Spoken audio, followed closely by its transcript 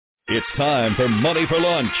It's time for Money for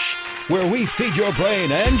Lunch, where we feed your brain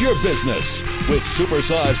and your business with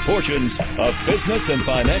supersized portions of business and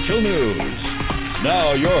financial news.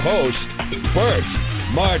 Now your host, Bert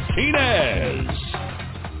Martinez.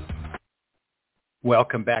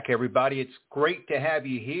 Welcome back, everybody. It's great to have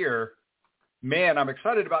you here. Man, I'm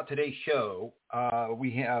excited about today's show.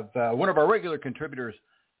 We have one of our regular contributors,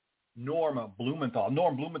 Norm Blumenthal.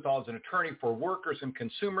 Norm Blumenthal is an attorney for workers and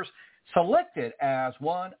consumers, selected as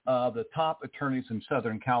one of the top attorneys in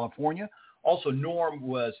Southern California. Also, Norm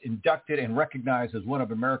was inducted and recognized as one of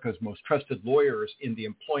America's most trusted lawyers in the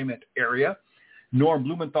employment area. Norm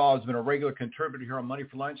Blumenthal has been a regular contributor here on Money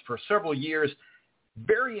for Lunch for several years.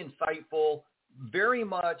 Very insightful, very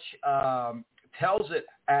much tells it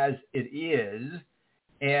as it is.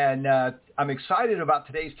 And I'm excited about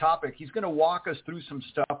today's topic. He's going to walk us through some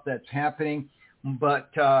stuff that's happening, but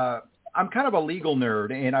I'm kind of a legal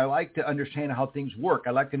nerd, and I like to understand how things work. I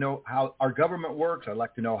like to know how our government works. I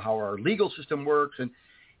like to know how our legal system works.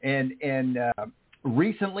 And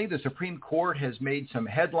recently, the Supreme Court has made some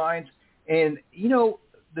headlines. And, you know,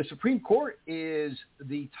 the Supreme Court is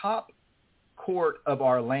the top court of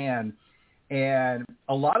our land, and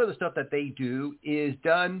a lot of the stuff that they do is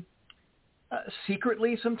done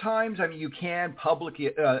secretly sometimes. I mean, you can publicly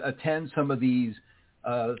attend some of these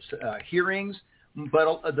hearings,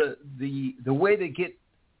 but the way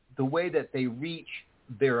that they reach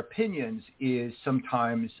their opinions is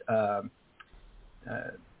sometimes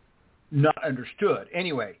not understood.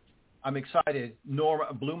 Anyway, I'm excited. Norm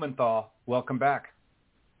Blumenthal, welcome back.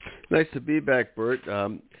 Nice to be back, Bert.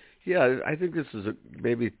 Yeah, I think this is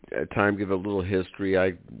maybe a time to give a little history.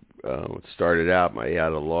 I started out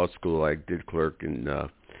out of law school. I did clerk in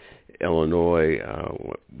Illinois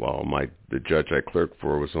while the judge I clerked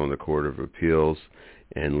for was on the Court of Appeals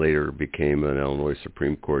and later became an Illinois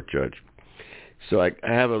Supreme Court judge. So I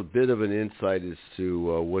have a bit of an insight as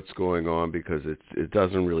to what's going on because it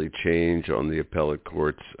doesn't really change on the appellate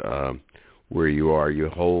courts where you are. You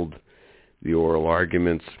hold the oral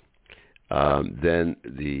arguments, then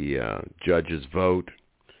the judges vote,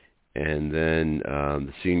 and then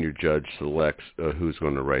the senior judge selects who's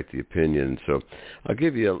going to write the opinion. So I'll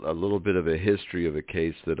give you a little bit of a history of a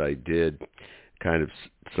case that I did, kind of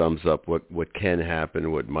sums up what can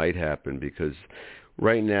happen, what might happen, because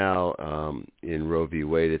right now in Roe v.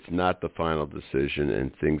 Wade, it's not the final decision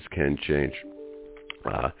and things can change.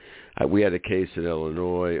 We had a case in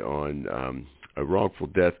Illinois on a wrongful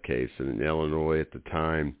death case, and in Illinois at the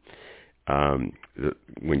time,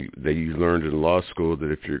 you learned in law school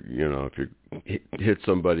that if you hit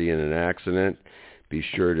somebody in an accident, be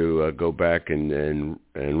sure to go back and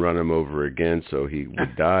run him over again so he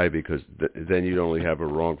would die, because then you'd only have a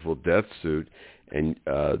wrongful death suit, and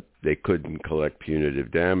they couldn't collect punitive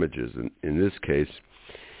damages. And in this case,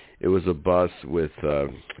 it was a bus with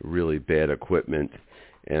really bad equipment,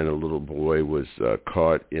 and a little boy was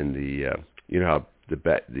caught in the how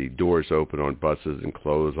the doors open on buses and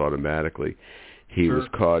close automatically. He was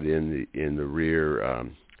caught in the rear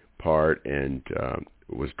part and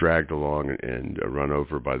was dragged along and run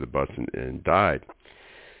over by the bus and died.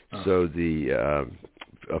 So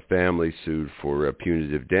a family sued for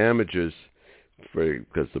punitive damages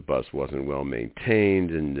because the bus wasn't well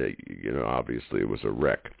maintained and obviously it was a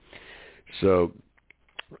wreck. So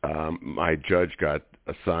my judge got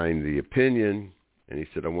assigned the opinion. And he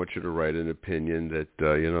said, I want you to write an opinion that,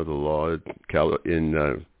 the law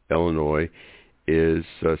in Illinois is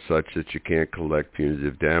such that you can't collect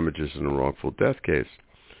punitive damages in a wrongful death case.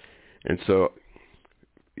 And so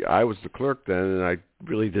I was the clerk then, and I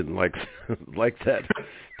really didn't like that,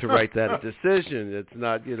 to write that decision. It's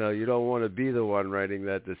not, you don't want to be the one writing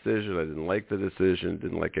that decision. I didn't like the decision,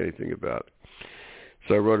 didn't like anything about it.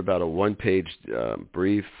 So I wrote about a one-page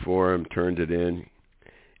brief for him, turned it in,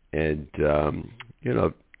 and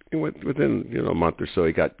within a month or so,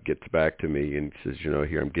 he gets back to me and says,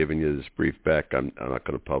 here, I'm giving you this brief back. I'm not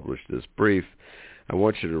going to publish this brief. I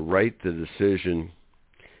want you to write the decision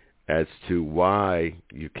as to why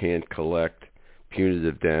you can't collect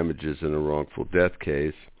punitive damages in a wrongful death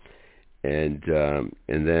case, and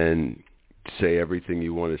then say everything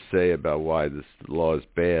you want to say about why this law is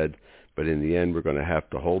bad. But in the end, we're going to have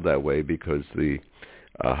to hold that way because the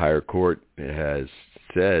higher court has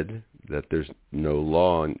said that there's no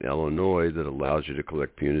law in Illinois that allows you to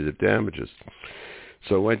collect punitive damages.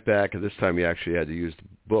 So I went back, and this time he actually had to use the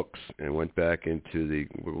books, and went back into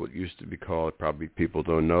what used to be called, probably people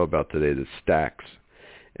don't know about today, the stacks.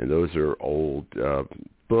 And those are old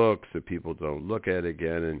books that people don't look at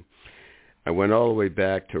again. And I went all the way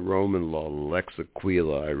back to Roman law, Lex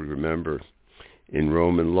Aquila, I remember, in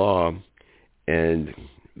Roman law, and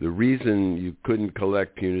the reason you couldn't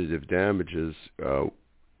collect punitive damages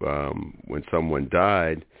when someone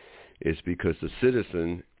died is because the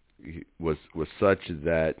citizen was such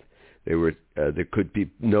that there could be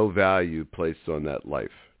no value placed on that life.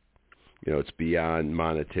 It's beyond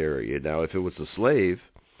monetary. And now, if it was a slave,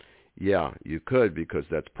 yeah, you could, because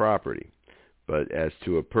that's property. But as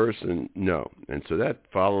to a person, no. And so that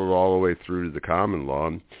followed all the way through to the common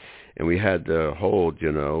law. And we had to hold,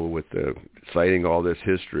 with citing all this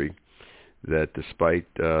history, that despite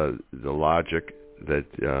the logic that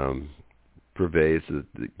pervades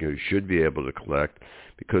that you should be able to collect,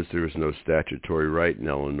 because there was no statutory right in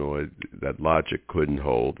Illinois, that logic couldn't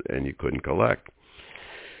hold and you couldn't collect.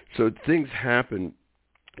 So things happen,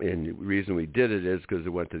 and the reason we did it is because it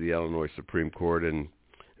went to the Illinois Supreme Court, and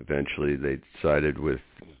eventually they sided with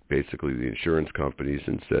basically the insurance companies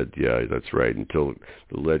and said, yeah, that's right, until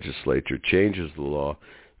the legislature changes the law,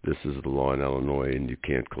 this is the law in Illinois and you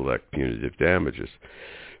can't collect punitive damages.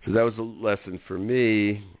 So that was a lesson for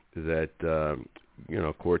me that,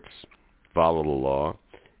 courts follow the law,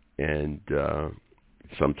 and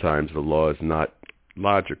sometimes the law is not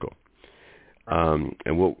logical.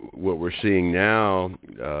 And what we're seeing now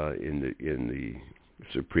in the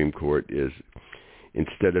Supreme Court is,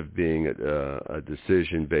 instead of being a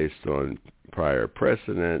decision based on prior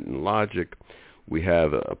precedent and logic, we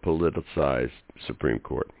have a politicized Supreme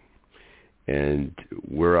Court. And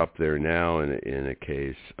we're up there now in a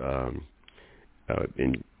case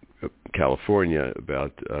in California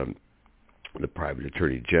about the Private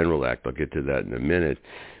Attorney General Act. I'll get to that in a minute.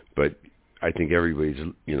 But I think everybody's,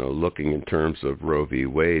 looking in terms of Roe v.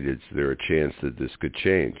 Wade. Is there a chance that this could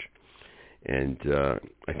change? And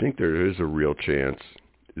I think there is a real chance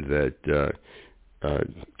that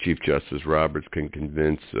Chief Justice Roberts can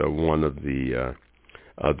convince one of the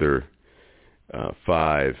other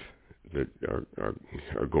five that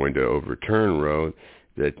are going to overturn Roe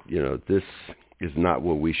that, this is not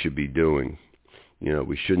what we should be doing.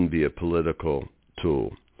 We shouldn't be a political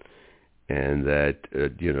tool. And that,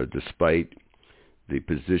 despite the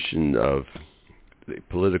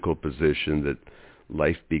political position that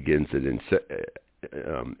life begins at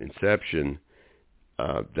inception,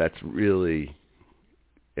 that's really,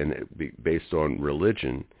 and based on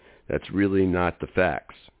religion, that's really not the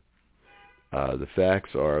facts. The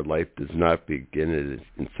facts are life does not begin at its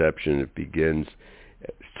inception. It begins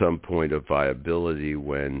at some point of viability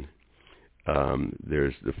when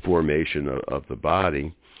there's the formation of the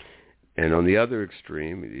body. And on the other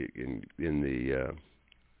extreme, in the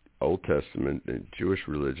Old Testament, in Jewish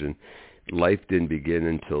religion, life didn't begin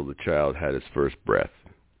until the child had his first breath.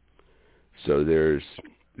 So there's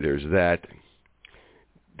that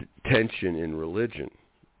tension in religion.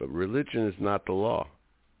 But religion is not the law.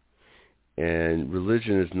 And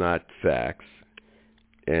religion is not facts.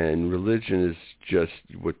 And religion is just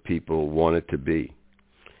what people want it to be.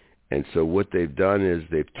 And so what they've done is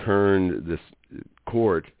they've turned this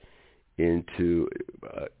court into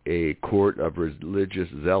a court of religious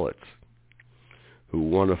zealots who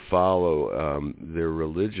want to follow their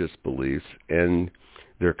religious beliefs and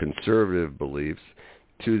their conservative beliefs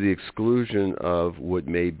to the exclusion of what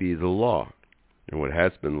may be the law. And what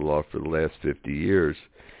has been the law for the last 50 years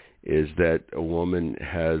is that a woman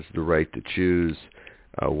has the right to choose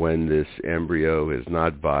when this embryo is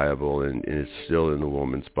not viable and is still in the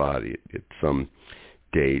woman's body at some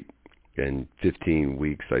date. And 15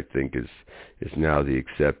 weeks, I think, is now the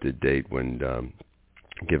accepted date when,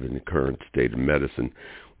 given the current state of medicine,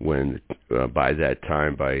 when by that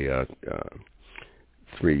time, by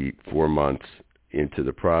 3-4 months into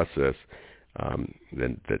the process,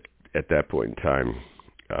 then that at that point in time,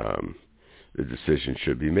 the decision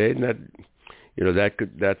should be made, and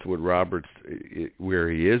that's what Roberts, where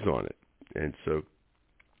he is on it. And so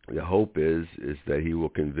the hope is that he will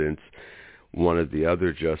convince one of the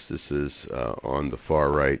other justices on the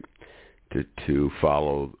far right to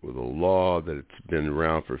follow the law, that it's been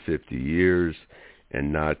around for 50 years,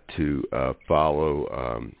 and not to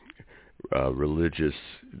follow religious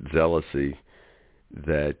zealousy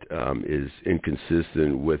that is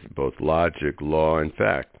inconsistent with both logic, law, and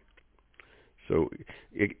fact. So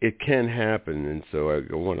it can happen, and so I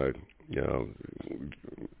want to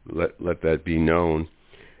let that be known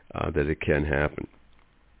that it can happen.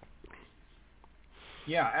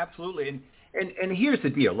 Yeah, absolutely. And here's the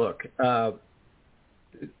deal. Look,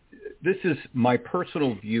 this is my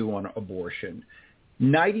personal view on abortion.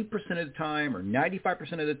 90% of the time or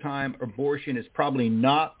 95% of the time, abortion is probably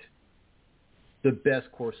not the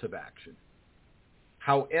best course of action.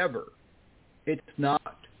 However, it's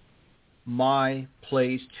not my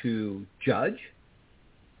place to judge.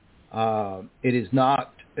 It is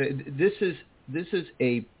not this is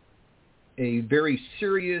a very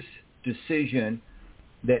serious decision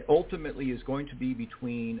that ultimately is going to be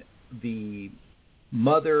between the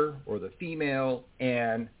mother or the female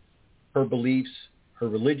and her beliefs, her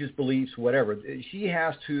religious beliefs, whatever. She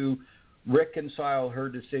has to reconcile her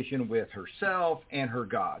decision with herself and her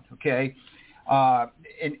God. Okay,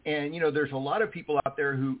 and there's a lot of people out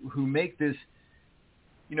there who make this,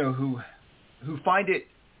 who find it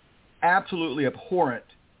absolutely abhorrent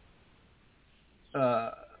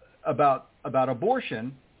about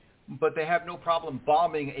abortion, but they have no problem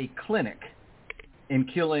bombing a clinic and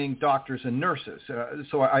killing doctors and nurses.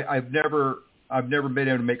 So I've never been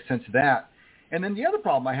able to make sense of that. And then the other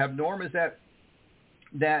problem I have, Norm, is that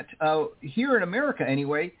here in America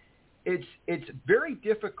anyway, it's very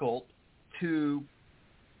difficult to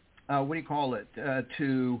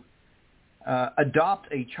to adopt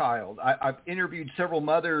a child. I've interviewed several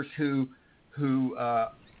mothers who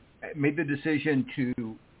made the decision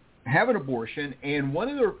to have an abortion, and one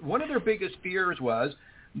of their biggest fears was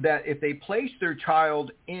that if they placed their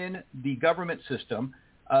child in the government system,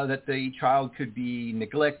 that the child could be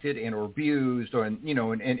neglected and or abused, and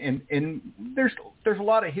there's a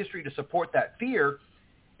lot of history to support that fear,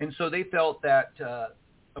 and so they felt that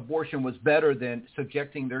abortion was better than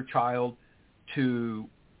subjecting their child to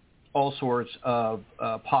all sorts of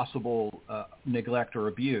possible neglect or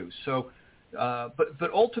abuse. So,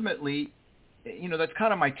 but ultimately, that's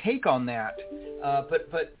kind of my take on that.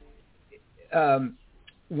 But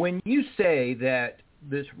when you say that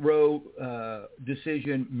this Roe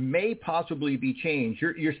decision may possibly be changed,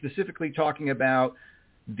 you're specifically talking about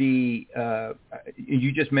the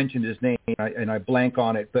you just mentioned his name and I blank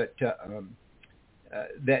on it, but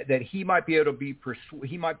that he might be able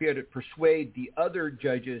to persuade the other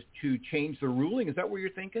judges to change the ruling. Is that what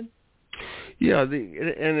you're thinking? Yeah, and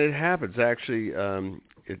it happens actually.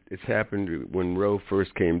 It's happened when Roe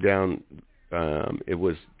first came down. It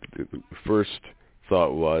was the first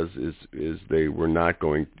thought is they were not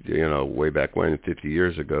going, way back when, 50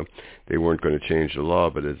 years ago, they weren't going to change the law.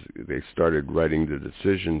 But as they started writing the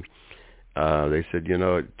decision, they said,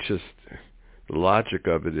 just the logic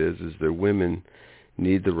of it is that women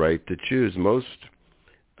need the right to choose. Most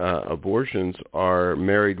abortions are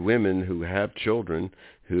married women who have children,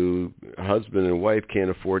 who husband and wife can't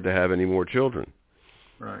afford to have any more children.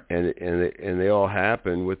 Right. And they all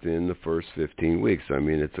happen within the first 15 weeks. I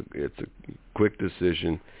mean, it's a quick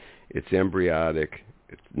decision. It's embryonic.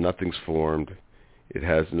 Nothing's formed. It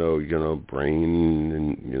has no brain,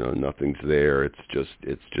 and nothing's there. It's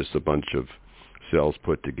just a bunch of cells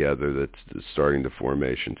put together that's starting the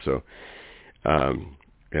formation. So,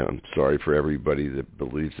 I'm sorry for everybody that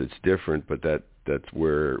believes it's different, but that's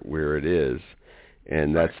where it is,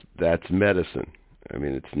 and that's medicine. I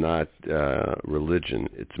mean, it's not religion.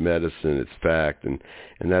 It's medicine. It's fact, and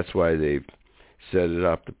that's why they've set it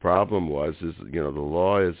up. The problem is the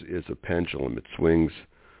law is a pendulum. It swings,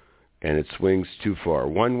 and it swings too far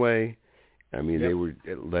one way. I mean, They were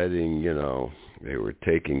letting they were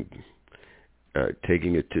taking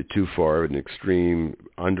it to too far, an extreme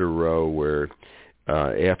under Roe, where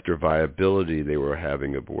after viability they were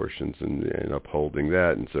having abortions and upholding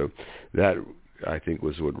that, and so that I think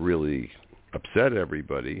was what really upset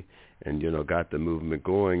everybody and got the movement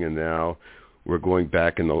going. And now we're going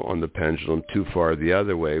back on the pendulum too far the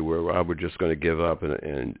other way, where we're just going to give up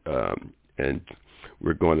and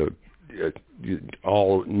we're going to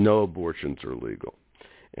no abortions are legal,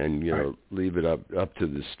 and right. leave it up to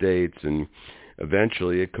the states. And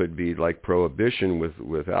eventually it could be like prohibition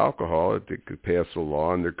with alcohol. It could pass a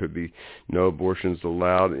law and there could be no abortions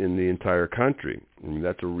allowed in the entire country. I mean,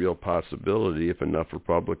 that's a real possibility if enough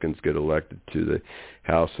Republicans get elected to the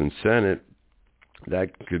House and Senate.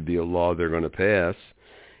 That could be a law they're going to pass.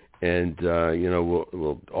 And,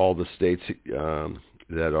 will all the states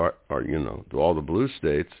that are all the blue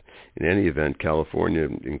states, in any event, California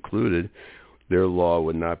included, their law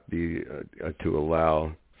would not be to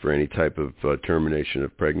allow for any type of termination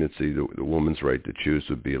of pregnancy. The woman's right to choose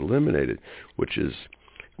would be eliminated, which is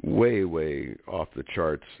way, way off the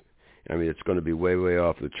charts. I mean, it's going to be way, way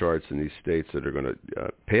off the charts in these states that are going to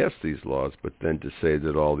pass these laws, but then to say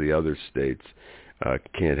that all the other states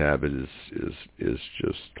can't have it is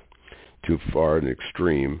just too far and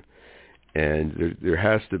extreme. And there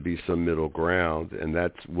has to be some middle ground, and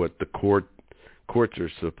that's what the courts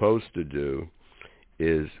are supposed to do,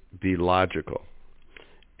 is be logical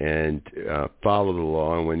and follow the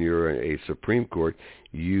law. And when you're a Supreme Court,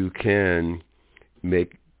 you can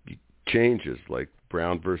make changes, like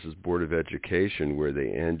Brown versus Board of Education, where they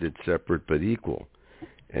ended separate but equal.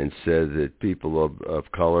 and said that people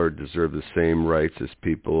of color deserve the same rights as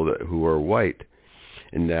people who are white.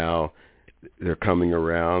 And now they're coming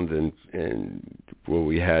around, and what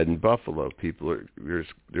we had in Buffalo,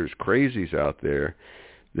 there's crazies out there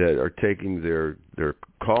that are taking their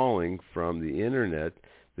calling from the internet,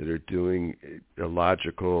 that are doing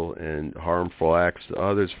illogical and harmful acts to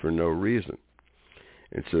others for no reason.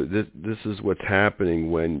 And so this is what's happening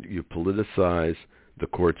when you politicize the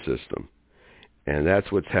court system. And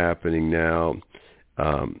that's what's happening now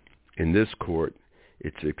in this court.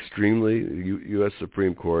 It's extremely, U.S.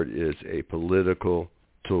 Supreme Court is a political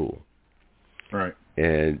tool. Right.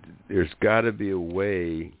 And there's got to be a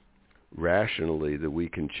way, rationally, that we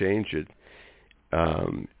can change it.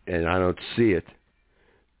 And I don't see it,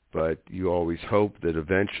 but you always hope that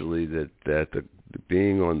eventually that the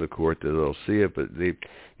being on the court, that they'll see it. But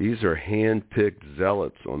these are hand-picked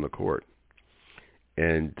zealots on the court.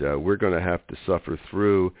 And we're going to have to suffer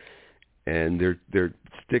through, and they're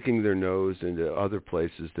sticking their nose into other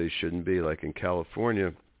places they shouldn't be. Like in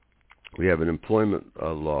California, we have an employment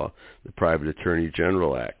law, the Private Attorney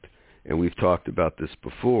General Act, and we've talked about this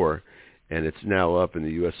before, and it's now up in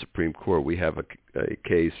the U.S. Supreme Court. We have a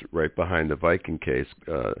case right behind the Viking case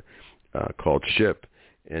called Ship,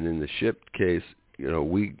 and in the Ship case,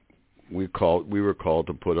 we were called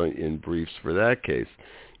to put in briefs for that case.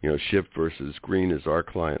 Ship versus Green is our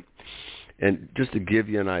client. And just to give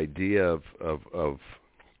you an idea of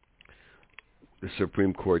the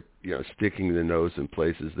Supreme Court, sticking their nose in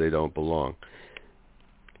places they don't belong.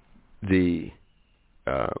 The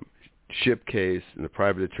Ship case and the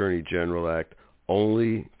Private Attorney General Act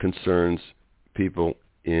only concerns people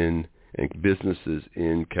and businesses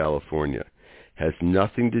in California. Has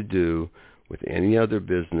nothing to do with any other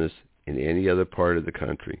business in any other part of the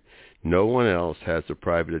country. No one else has a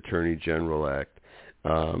Private Attorney General Act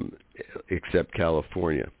except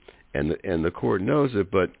California, and the court knows it.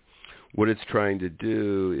 But what it's trying to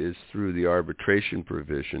do is, through the arbitration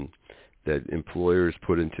provision that employers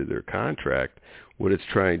put into their contract, what it's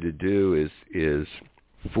trying to do is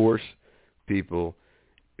force the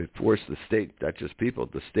state, not just people,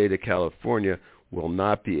 the state of California will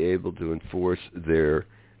not be able to enforce their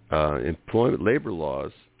employment labor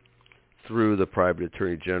laws through the Private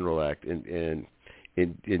Attorney General Act. And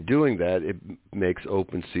in doing that, it makes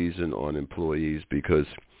open season on employees, because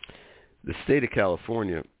the state of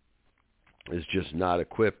California is just not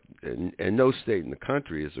equipped, and no state in the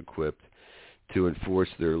country is equipped to enforce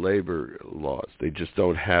their labor laws. They just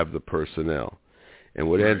don't have the personnel. And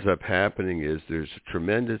what ends up happening is there's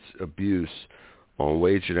tremendous abuse on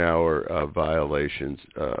wage and hour violations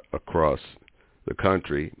across the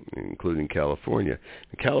country, including California.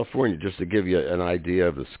 And California, just to give you an idea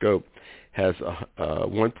of the scope, has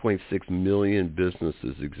 1.6 million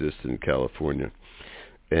businesses exist in California.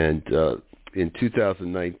 And in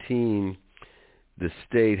 2019, the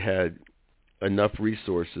state had enough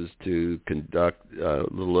resources to conduct a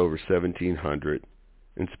little over 1,700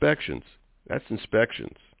 inspections. That's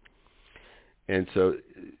inspections. And so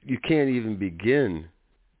you can't even begin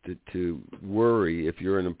to worry if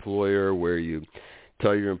you're an employer where you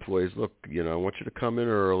tell your employees, look, I want you to come in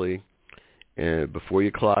early, and before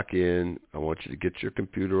you clock in, I want you to get your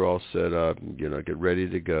computer all set up, get ready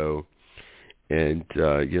to go. And,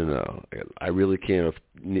 I really can't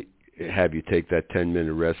have you take that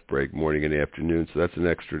 10-minute rest break morning and afternoon, so that's an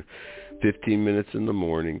extra 15 minutes in the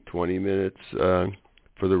morning, 20 minutes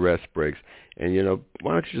for the rest breaks. And,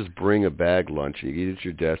 why don't you just bring a bag lunch and you eat at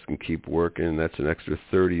your desk and keep working, and that's an extra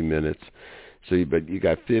 30 minutes. So, but you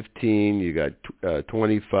got 15, you got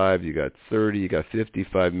 25, you got 30, you got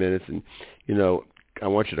 55 minutes, and, I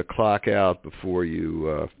want you to clock out before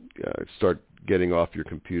you start getting off your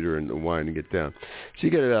computer and winding it down. So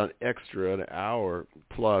you get about an hour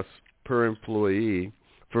plus per employee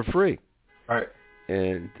for free. All right.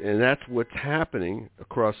 And that's what's happening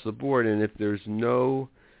across the board. And if there's no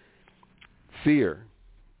fear,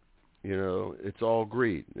 it's all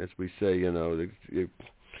greed, as we say,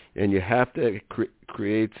 and you have to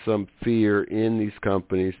create some fear in these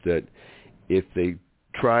companies that if they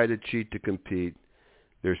try to cheat to compete,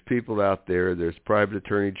 there's people out there, there's private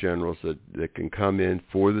attorney generals that can come in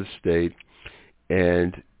for the state,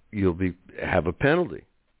 and you'll have a penalty.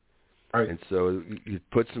 Right. And so you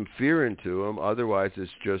put some fear into them. Otherwise,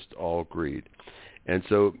 it's just all greed. And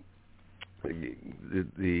so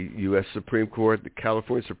the U.S. Supreme Court, the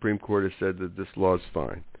California Supreme Court has said that this law is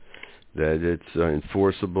fine, that it's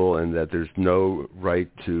enforceable, and that there's no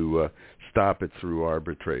right to stop it through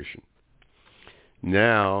arbitration.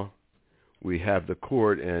 Now we have the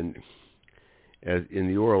court, and as in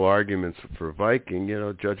the oral arguments for Viking,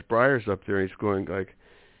 Judge Breyer's up there, and he's going like,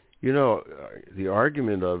 The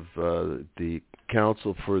argument of the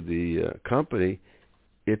counsel for the company,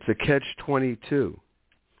 it's a catch-22.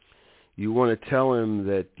 You want to tell him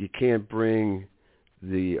that you can't bring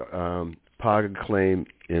the PAGA claim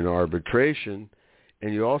in arbitration,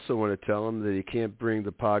 and you also want to tell him that he can't bring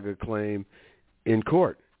the PAGA claim in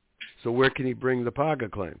court. So where can he bring the PAGA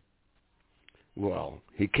claim? Well,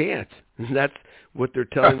 he can't. That's what they're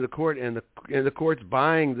telling the court, and the court's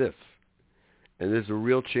buying this. And there's a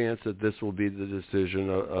real chance that this will be the decision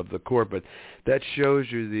of the court. But that shows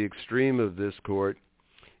you the extreme of this court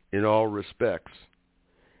in all respects.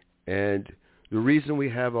 And the reason we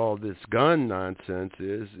have all this gun nonsense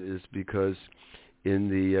is because in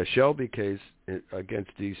the Shelby case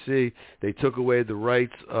against D.C., they took away the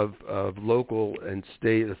rights of local and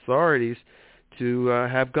state authorities to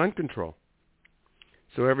have gun control.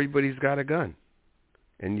 So everybody's got a gun.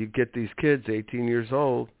 And you get these kids 18 years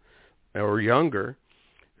old or younger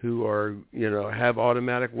who are, have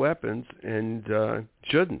automatic weapons and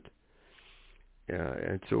shouldn't.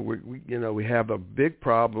 And so we have a big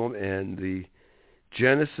problem, and the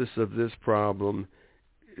genesis of this problem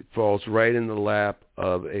falls right in the lap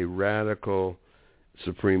of a radical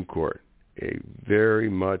Supreme Court, a very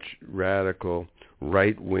much radical,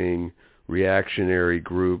 right-wing, reactionary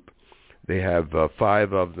group. They have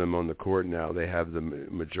 5 of them on the court now. They have the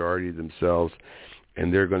majority themselves,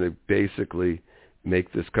 and they're going to basically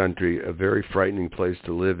make this country a very frightening place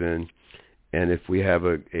to live in. And if we have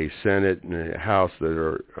a Senate and a House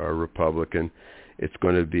that are Republican, it's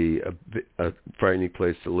going to be a frightening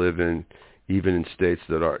place to live in, even in states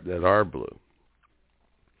that are blue.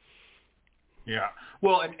 Yeah.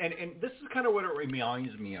 Well, and this is kind of what it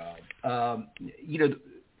reminds me of.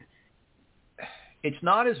 It's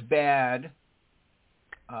not as bad.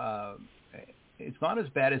 It's not as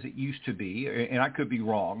bad as it used to be, and I could be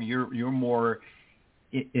wrong. You're more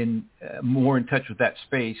in touch with that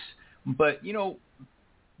space. But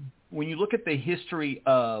when you look at the history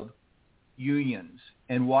of unions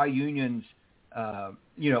and why unions, at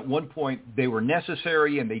one point they were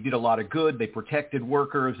necessary and they did a lot of good. They protected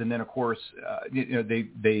workers, and then of course,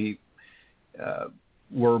 they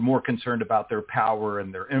were more concerned about their power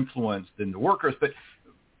and their influence than the workers. But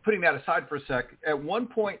putting that aside for a sec, at one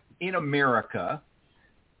point in America,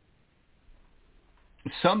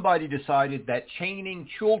 somebody decided that chaining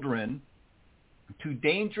children to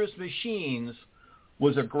dangerous machines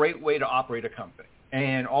was a great way to operate a company.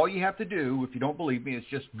 And all you have to do, if you don't believe me, is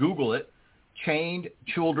just Google it, chained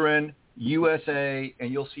children USA,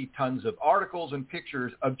 and you'll see tons of articles and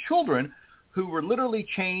pictures of children who were literally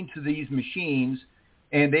chained to these machines,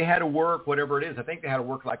 and they had to work whatever it is. I think they had to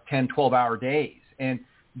work like 10, 12-hour days. And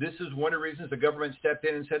this is one of the reasons the government stepped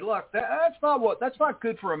in and said, look, that's not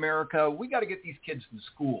good for America. We got to get these kids to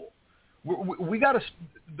school. We got to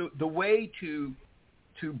the way to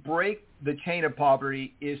break the chain of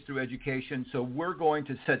poverty is through education. So we're going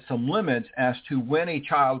to set some limits as to when a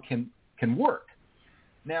child can work.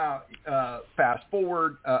 Now, fast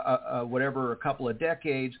forward a couple of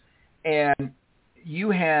decades, and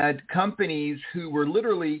you had companies who were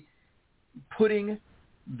literally putting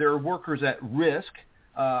their workers at risk.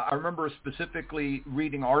 I remember specifically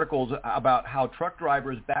reading articles about how truck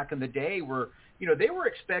drivers back in the day were, they were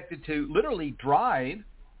expected to literally drive,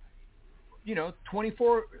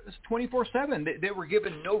 24/7. They were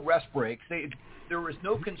given no rest breaks. There was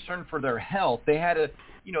no concern for their health. They had to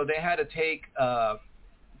take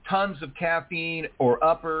tons of caffeine or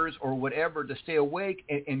uppers or whatever to stay awake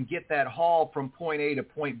and get that haul from point A to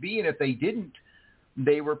point B. And if they didn't,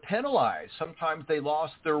 they were penalized. Sometimes they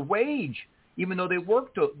lost their wage, even though they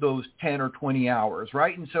worked those 10 or 20 hours,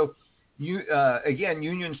 right? And so,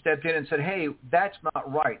 union stepped in and said, hey, that's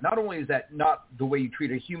not right. Not only is that not the way you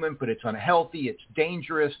treat a human, but it's unhealthy, it's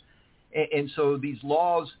dangerous. And so these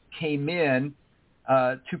laws came in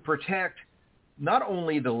to protect not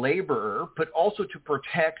only the laborer, but also to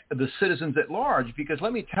protect the citizens at large. Because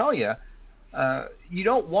let me tell you, you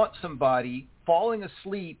don't want somebody falling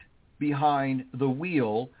asleep behind the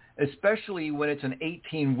wheel, especially when it's an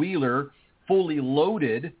 18-wheeler fully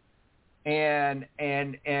loaded, and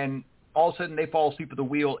all of a sudden they fall asleep at the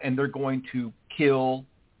wheel and they're going to kill,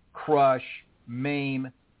 crush,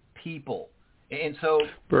 maim people. And so,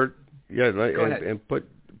 Bert, go ahead. And put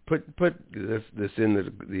this in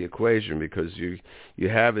the equation, because you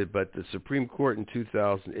have it. But the Supreme Court in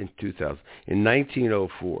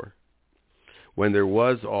 1904, when there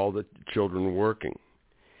was all the children working,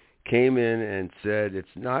 came in and said it's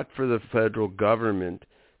not for the federal government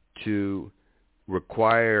to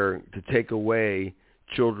take away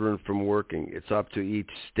children from working. It's up to each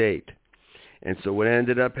state. And so what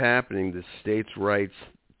ended up happening, the states' rights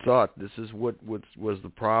thought this is what was the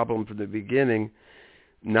problem from the beginning.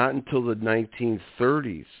 Not until the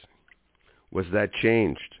 1930s was that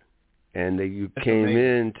changed, and you came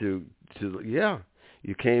into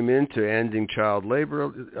ending child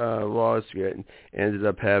labor laws. You ended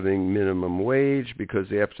up having minimum wage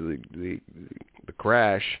because after the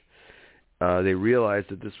crash, they realized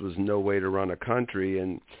that this was no way to run a country,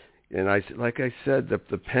 and like I said,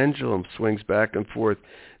 the pendulum swings back and forth.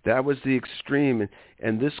 That was the extreme,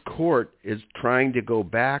 and this court is trying to go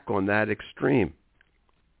back on that extreme.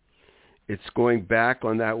 It's going back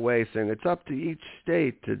on that way, saying it's up to each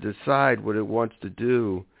state to decide what it wants to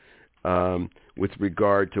do with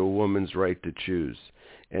regard to a woman's right to choose.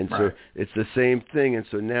 And so it's the same thing. And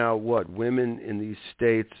so now what? Women in these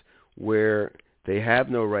states where they have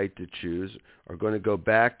no right to choose are going to go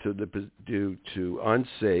back to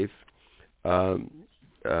unsafe,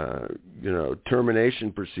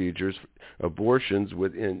 termination procedures, abortions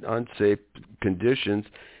within unsafe conditions,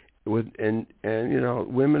 and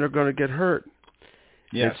women are going to get hurt.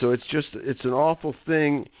 Yes. And so it's an awful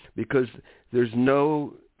thing because there's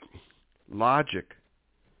no logic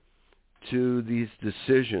to these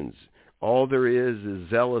decisions. All there is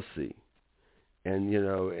zealousy. And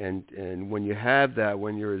and when you have that,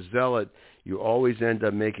 when you're a zealot, you always end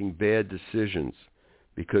up making bad decisions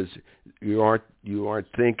because you aren't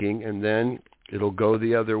thinking, and then it'll go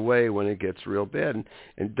the other way when it gets real bad.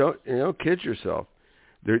 And don't kid yourself.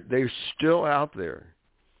 They're still out there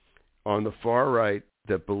on the far right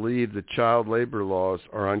that believe that child labor laws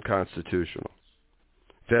are unconstitutional,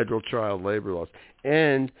 federal child labor laws.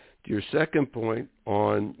 And to your second point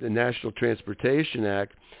on the National Transportation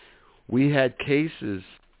Act, we had cases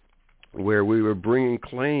where we were bringing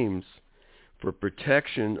claims for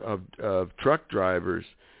protection of truck drivers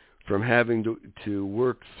from having to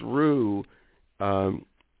work through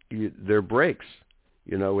their breaks,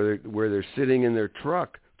 where they're sitting in their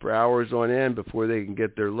truck for hours on end before they can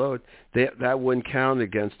get their load. That wouldn't count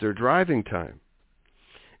against their driving time.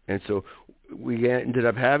 And so we ended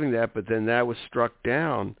up having that, but then that was struck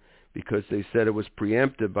down because they said it was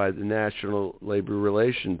preempted by the National Labor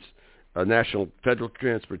Relations, National Federal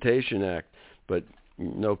Transportation Act, but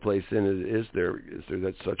no place in it is there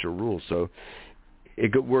that's such a rule. So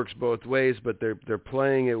it works both ways, but they're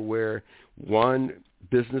playing it where, one,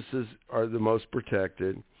 businesses are the most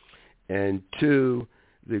protected, and two,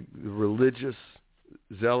 the religious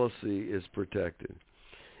zealousy is protected.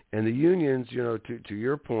 And the unions, to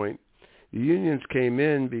your point, the unions came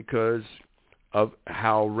in because of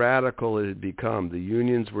how radical it had become. The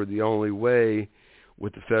unions were the only way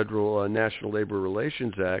with the Federal National Labor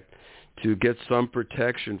Relations Act to get some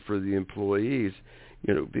protection for the employees,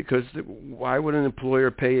 because why would an employer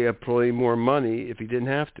pay an employee more money if he didn't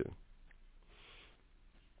have to?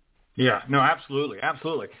 Yeah, no, absolutely.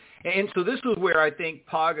 And so this is where I think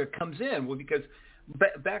PAGA comes in, because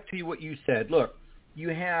back to what you said. Look, you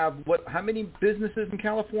have how many businesses in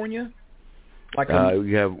California?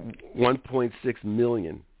 You have 1.6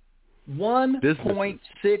 million.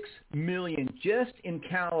 1.6 million just in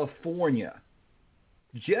California.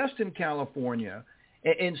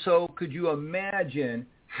 And so could you imagine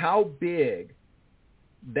how big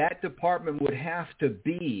that department would have to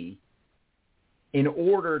be in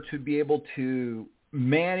order to be able to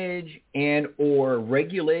manage and or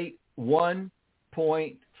regulate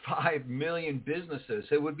 1.5 million businesses?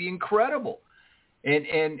 It would be incredible. And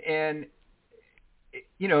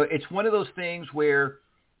it's one of those things where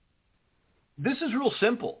this is real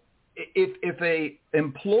simple. If a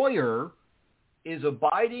employer is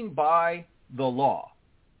abiding by the law,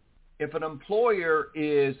 if an employer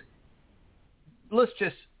is, let's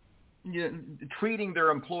just, treating their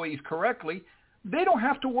employees correctly, they don't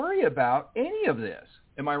have to worry about any of this.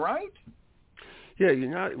 Am I right? Yeah,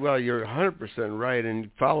 you're 100% right. And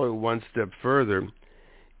follow one step further.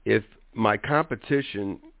 If my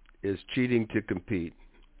competition is cheating to compete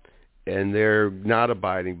and they're not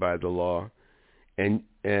abiding by the law, and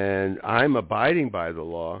I'm abiding by the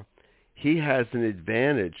law, he has an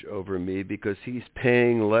advantage over me because he's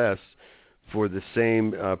paying less for the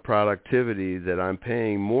same productivity that I'm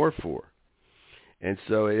paying more for. And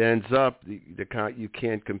so it ends up you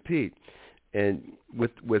can't compete. And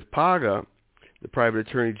with PAGA, the Private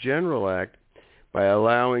Attorney General Act, by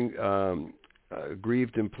allowing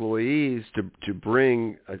aggrieved employees to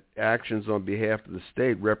bring actions on behalf of the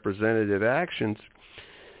state, representative actions,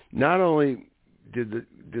 not only did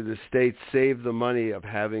the state save the money of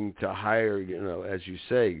having to hire, as you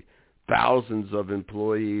say, thousands of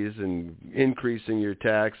employees and increasing your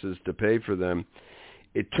taxes to pay for them,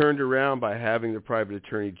 it turned around by having the Private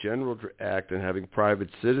Attorney General Act and having private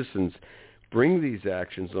citizens bring these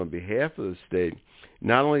actions on behalf of the state,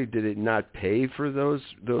 not only did it not pay for those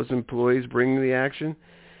employees bringing the action,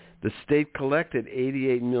 the state collected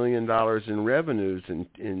 $88 million in revenues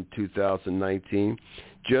in 2019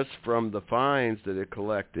 just from the fines that it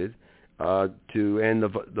collected to end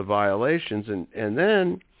the violations. And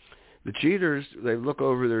then the cheaters, they look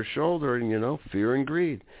over their shoulder and, fear and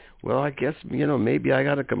greed. Well, I guess, maybe I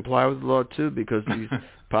got to comply with the law too, because these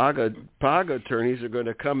PAGA attorneys are going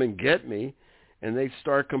to come and get me. And they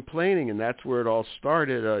start complaining, and that's where it all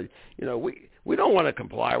started. We don't want to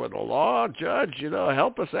comply with the law, Judge.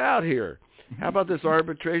 Help us out here. How about this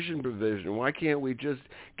arbitration provision? Why can't we just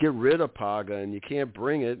get rid of PAGA? And you can't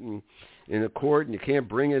bring it in a court, and you can't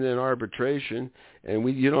bring it in arbitration, and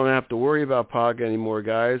you don't have to worry about PAGA anymore,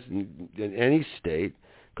 guys, in any state,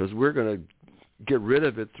 because we're going to get rid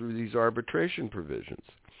of it through these arbitration provisions.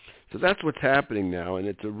 So that's what's happening now, and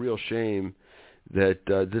it's a real shame that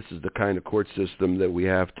this is the kind of court system that we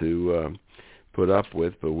have to put up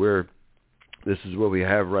with, but this is what we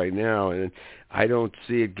have right now, and I don't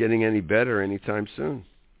see it getting any better anytime soon.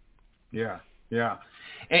 Yeah.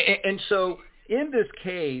 And so in this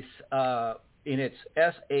case, in its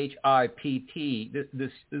SHIPT,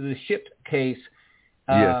 the SHIPT case,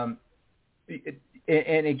 and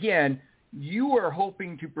again, you are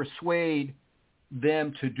hoping to persuade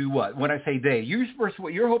them to do what? When I say they,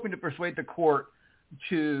 you're hoping to persuade the court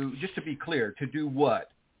to, just to be clear, to do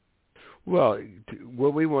what? Well,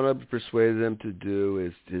 what we want to persuade them to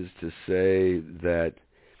do is to say that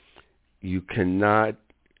you cannot,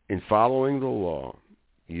 in following the law,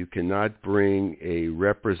 you cannot bring a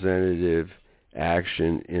representative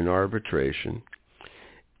action in arbitration,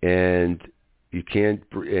 and you can't,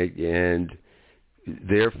 and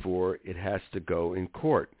therefore it has to go in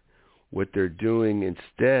court. What they're doing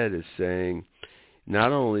instead is saying,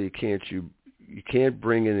 not only you can't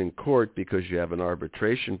bring it in court because you have an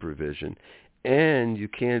arbitration provision, and you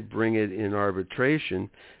can't bring it in arbitration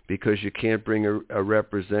because you can't bring a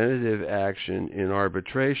representative action in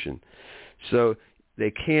arbitration. So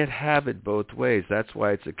they can't have it both ways. That's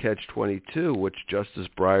why it's a catch-22, which Justice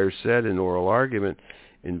Breyer said in oral argument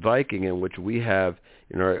in Viking, and which we have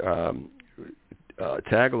in our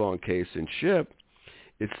tag-along case in SHIP.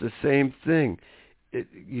 It's the same thing.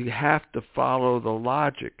 You have to follow the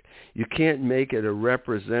logic. You can't make it a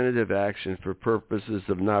representative action for purposes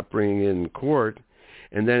of not bringing it in court,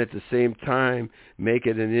 and then at the same time make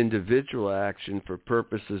it an individual action for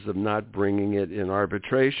purposes of not bringing it in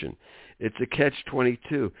arbitration. It's a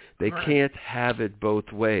catch-22. They can't have it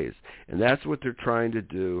both ways, and that's what they're trying to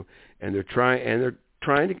do. And they've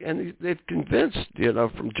convinced,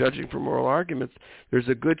 from judging from oral arguments, there's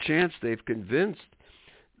a good chance they've convinced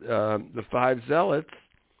the five zealots,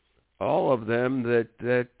 all of them, that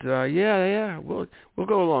we'll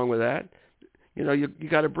go along with that. You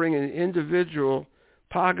got to bring an individual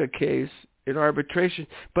PAGA case in arbitration,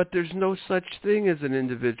 but there's no such thing as an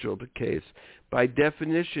individual case. By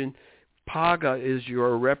definition, PAGA is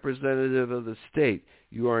your representative of the state.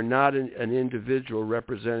 You are not an individual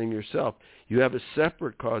representing yourself. You have a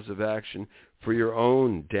separate cause of action for your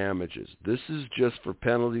own damages. This is just for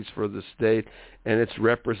penalties for the state, and it's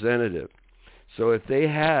representative. So if they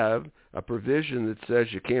have a provision that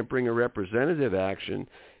says you can't bring a representative action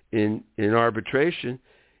in arbitration,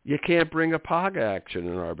 you can't bring a PAGA action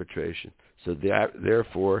in arbitration. So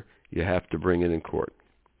therefore, you have to bring it in court.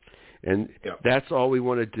 And that's all we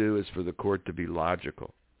want to do, is for the court to be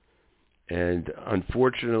logical. And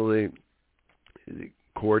unfortunately, the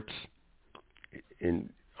courts,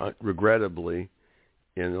 regrettably,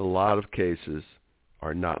 in a lot of cases,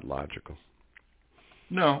 are not logical.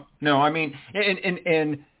 No. I mean,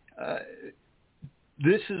 and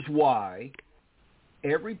this is why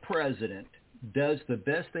every president does the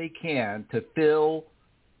best they can to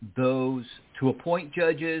appoint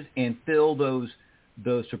judges and fill those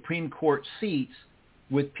Supreme Court seats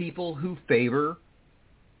with people who favor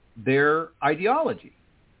their ideology.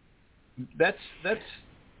 That's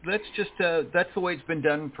just that's the way it's been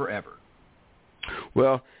done forever.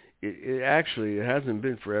 Well, it actually hasn't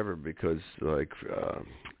been forever, because the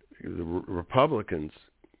Republicans,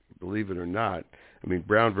 believe it or not, I mean,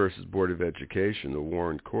 Brown versus Board of Education, the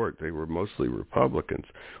Warren Court, they were mostly Republicans.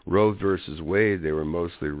 Roe versus Wade, they were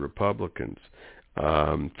mostly Republicans.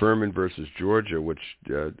 Furman versus Georgia, which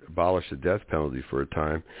abolished the death penalty for a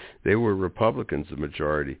time, they were Republicans, the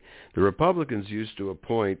majority. The Republicans used to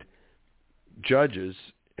appoint judges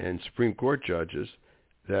and Supreme Court judges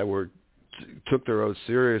that took their oath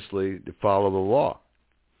seriously to follow the law.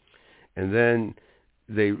 And then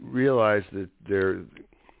they realized that their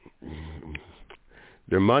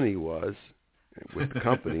money was with the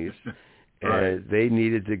companies, and they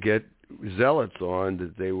needed to get zealots on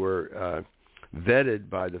that they were vetted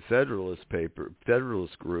by the Federalist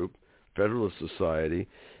Group, Federalist Society,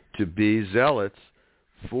 to be zealots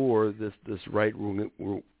for this right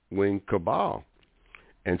wing cabal.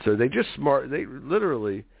 And so they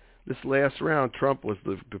literally, this last round, Trump was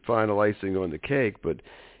the final icing on the cake, but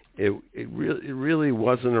it really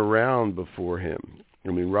wasn't around before him. I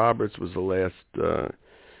mean, Roberts was the last.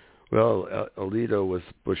 Alito was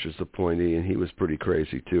Bush's appointee, and he was pretty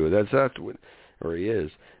crazy too. He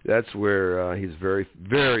is. That's where he's very,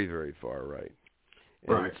 very, very far right.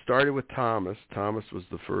 And It started with Thomas. Thomas was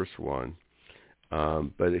the first one,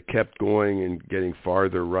 but it kept going and getting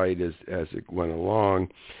farther right as it went along.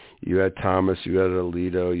 You had Thomas, you had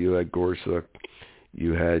Alito, you had Gorsuch,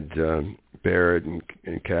 you had Barrett and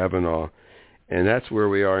Kavanaugh, and that's where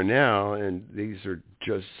we are now. And these are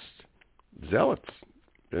just zealots,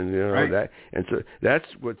 and so that's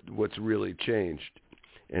what's really changed.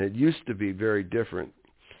 And it used to be very different,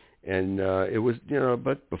 and it was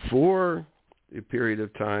but before a period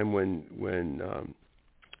of time when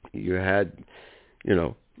you had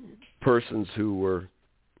persons who were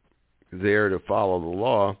there to follow the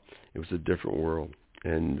law, it was a different world.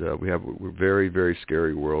 And we're a very, very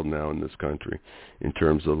scary world now in this country in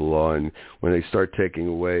terms of the law. And when they start taking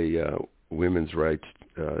away women's rights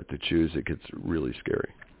to choose, it gets really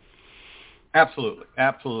scary. Absolutely,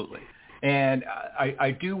 absolutely. And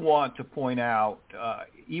I do want to point out,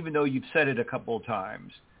 even though you've said it a couple of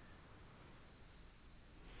times,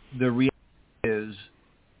 the reality is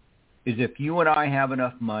if you and I have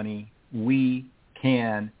enough money, we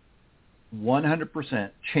can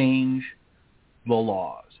 100% change the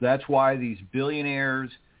laws. That's why these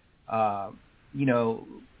billionaires, not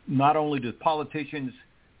only do politicians,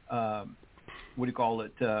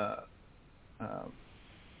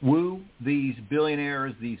 woo these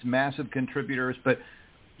billionaires, these massive contributors, but,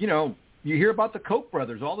 you hear about the Koch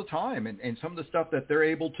brothers all the time and some of the stuff that they're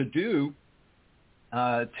able to do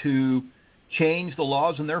to change the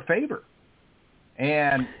laws in their favor.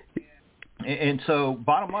 And so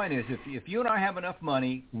bottom line is if you and I have enough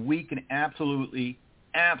money, we can absolutely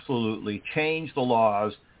change the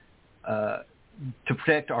laws to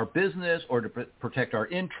protect our business or to protect our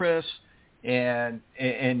interests. And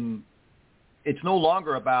it's no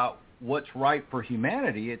longer about what's right for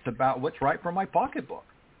humanity. It's about what's right for my pocketbook.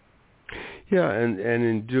 Yeah, and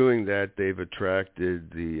in doing that, they've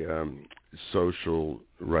attracted the social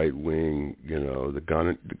right wing, the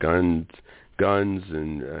guns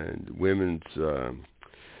and women's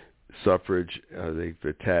suffrage. They've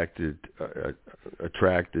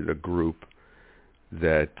attracted a group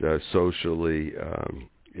that socially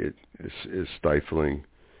is stifling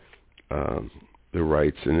the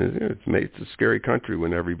rights, and it's a scary country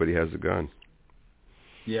when everybody has a gun.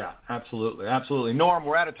 Yeah, absolutely. Norm,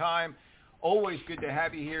 we're out of time. Always good to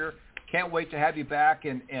have you here. Can't wait to have you back.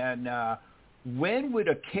 And when would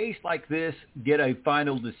a case like this get a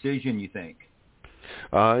final decision, you think?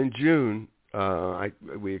 In June,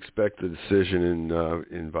 we expect the decision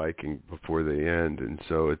in Viking before they end, and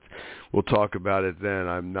so we'll talk about it then.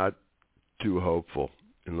 I'm not too hopeful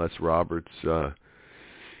unless Roberts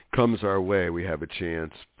comes our way. We have a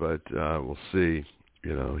chance, but we'll see.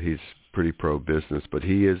 He's pretty pro-business, but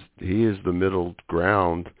he is the middle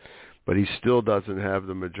ground. But he still doesn't have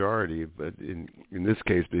the majority. But in this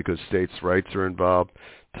case, because states' rights are involved,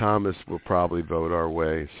 Thomas will probably vote our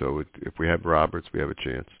way. So if we have Roberts, we have a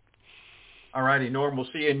chance. All righty, Norm. We'll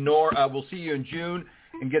see you in June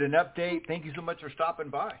and get an update. Thank you so much for stopping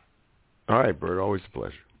by. All right, Bert. Always a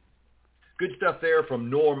pleasure. Good stuff there from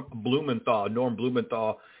Norm Blumenthal. Norm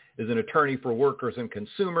Blumenthal is an attorney for workers and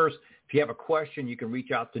consumers. If you have a question, you can reach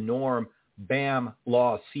out to Norm, BAM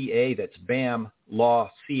Law CA. That's BAM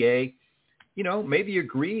Law CA. Maybe you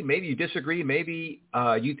agree, maybe you disagree, maybe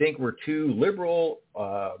you think we're too liberal,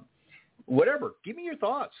 whatever. Give me your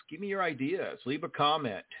thoughts. Give me your ideas. Leave a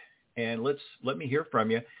comment, and let me hear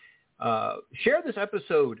from you. Share this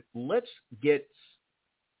episode. Let's get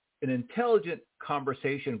an intelligent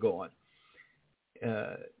conversation going.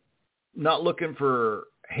 Not looking for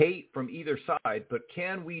hate from either side, but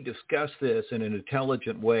can we discuss this in an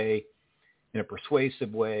intelligent way, in a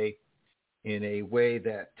persuasive way, in a way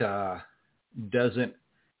that doesn't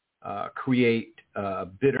create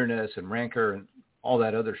bitterness and rancor and all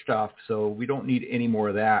that other stuff. So we don't need any more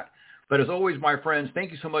of that. But as always, my friends,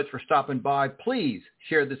 thank you so much for stopping by. Please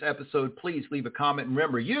share this episode. Please leave a comment. And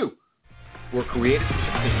remember, you were created to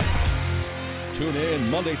succeed. Tune in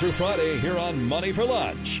Monday through Friday here on Money for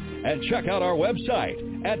Lunch. And check out our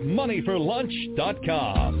website at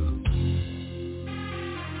moneyforlunch.com.